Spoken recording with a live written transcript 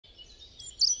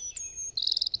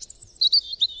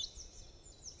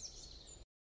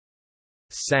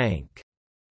sank,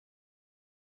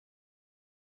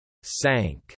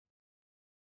 sank,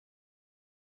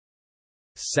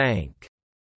 sank.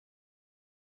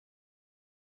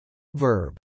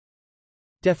 Verb.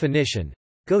 Definition: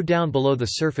 go down below the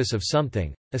surface of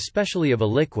something, especially of a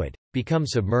liquid, become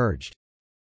submerged.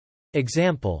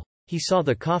 Example: he saw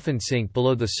the coffin sink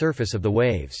below the surface of the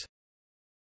waves.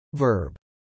 Verb.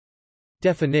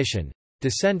 Definition: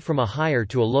 descend from a higher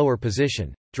to a lower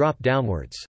position, drop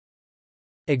downwards.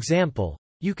 Example: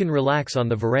 you can relax on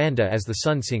the veranda as the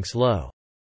sun sinks low.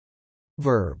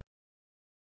 Verb.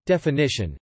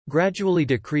 Definition: gradually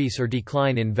decrease or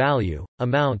decline in value,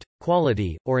 amount,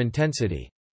 quality, or intensity.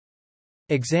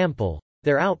 Example: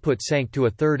 their output sank to a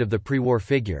third of the pre-war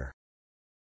figure.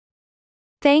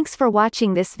 Thanks for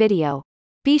watching this video.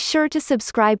 Be sure to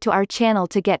subscribe to our channel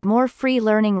to get more free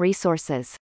learning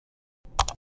resources.